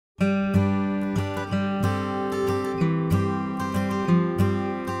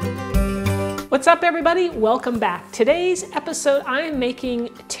What's up, everybody? Welcome back. Today's episode, I am making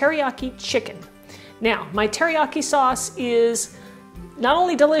teriyaki chicken. Now, my teriyaki sauce is not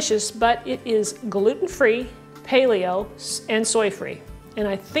only delicious, but it is gluten-free, paleo, and soy-free. And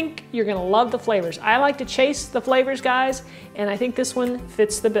I think you're gonna love the flavors. I like to chase the flavors, guys, and I think this one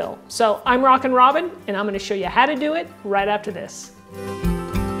fits the bill. So I'm Rockin' Robin, and I'm gonna show you how to do it right after this.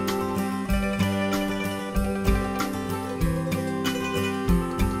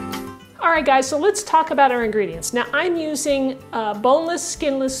 All right, guys, so let's talk about our ingredients. Now, I'm using boneless,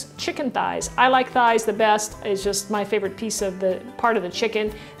 skinless chicken thighs. I like thighs the best. It's just my favorite piece of the part of the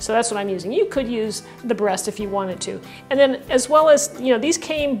chicken, so that's what I'm using. You could use the breast if you wanted to. And then as well as, these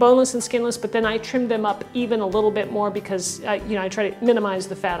came boneless and skinless, but then I trimmed them up even a little bit more because, I try to minimize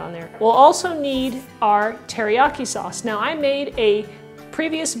the fat on there. We'll also need our teriyaki sauce. Now, I made a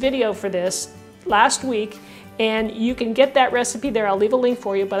previous video for this last week, and you can get that recipe there. I'll leave a link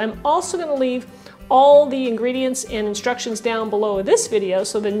for you, but I'm also gonna leave all the ingredients and instructions down below this video,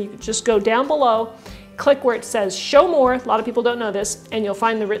 so then you can just go down below, click where it says show more. A lot of people don't know this, and you'll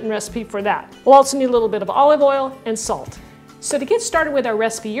find the written recipe for that. We'll also need a little bit of olive oil and salt. So to get started with our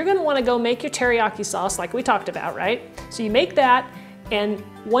recipe, you're gonna wanna go make your teriyaki sauce like we talked about, right? So you make that, and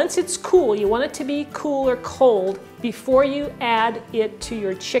once it's cool, you want it to be cool or cold before you add it to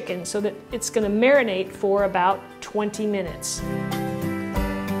your chicken so that it's gonna marinate for about 20 minutes.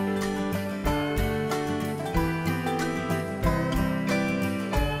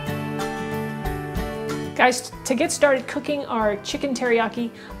 Guys, to get started cooking our chicken teriyaki,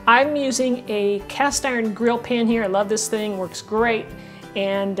 I'm using a cast iron grill pan here. I love this thing, works great.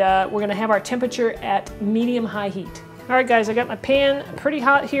 And we're gonna have our temperature at medium-high heat. All right, guys, I got my pan pretty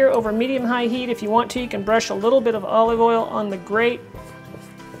hot here over medium-high heat. If you want to, you can brush a little bit of olive oil on the grate.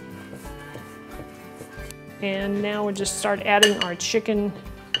 And now we'll just start adding our chicken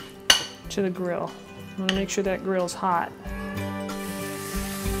to the grill. I want to make sure that grill's hot.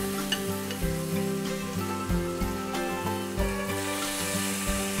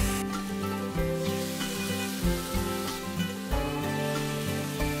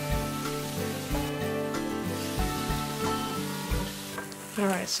 All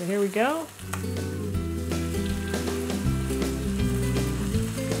right, so here we go.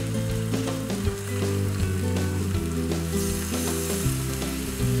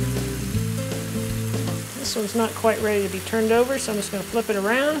 This one's not quite ready to be turned over, so I'm just going to flip it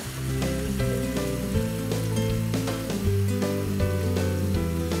around.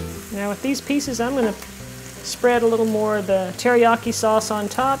 Now with these pieces, I'm going to spread a little more of the teriyaki sauce on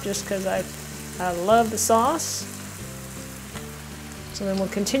top just because I love the sauce. So then we'll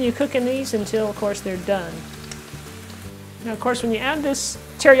continue cooking these until, of course, they're done. Now, of course, when you add this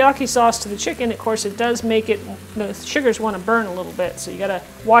teriyaki sauce to the chicken, of course, it does make it, the sugars want to burn a little bit. So you got to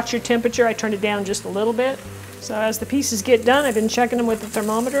watch your temperature. I turned it down just a little bit. So as the pieces get done, I've been checking them with the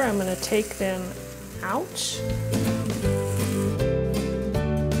thermometer. I'm going to take them out.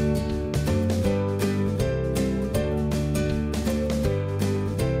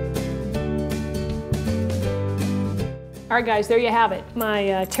 All right, guys, there you have it, my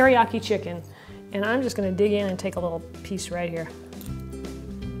teriyaki chicken. And I'm just gonna dig in and take a little piece right here.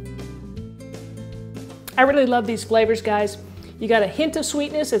 I really love these flavors, guys. You got a hint of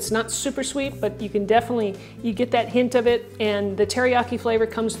sweetness. It's not super sweet, but you can definitely, you get that hint of it, and the teriyaki flavor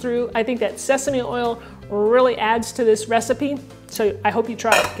comes through. I think that sesame oil really adds to this recipe, so I hope you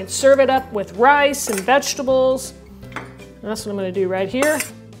try it. You can serve it up with rice and vegetables. And that's what I'm gonna do right here.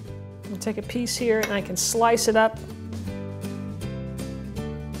 I'll take a piece here and I can slice it up.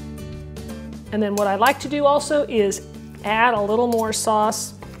 And then what I like to do also is add a little more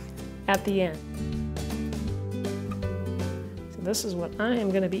sauce at the end. So this is what I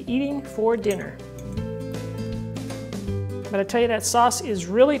am going to be eating for dinner. But I tell you, that sauce is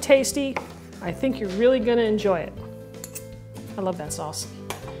really tasty. I think you're really going to enjoy it. I love that sauce.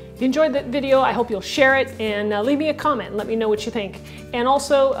 If you enjoyed that video, I hope you'll share it and leave me a comment and let me know what you think. And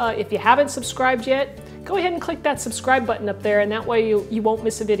also, if you haven't subscribed yet, go ahead and click that subscribe button up there, and that way you won't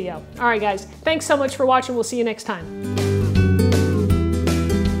miss a video. All right, guys, thanks so much for watching. We'll see you next time.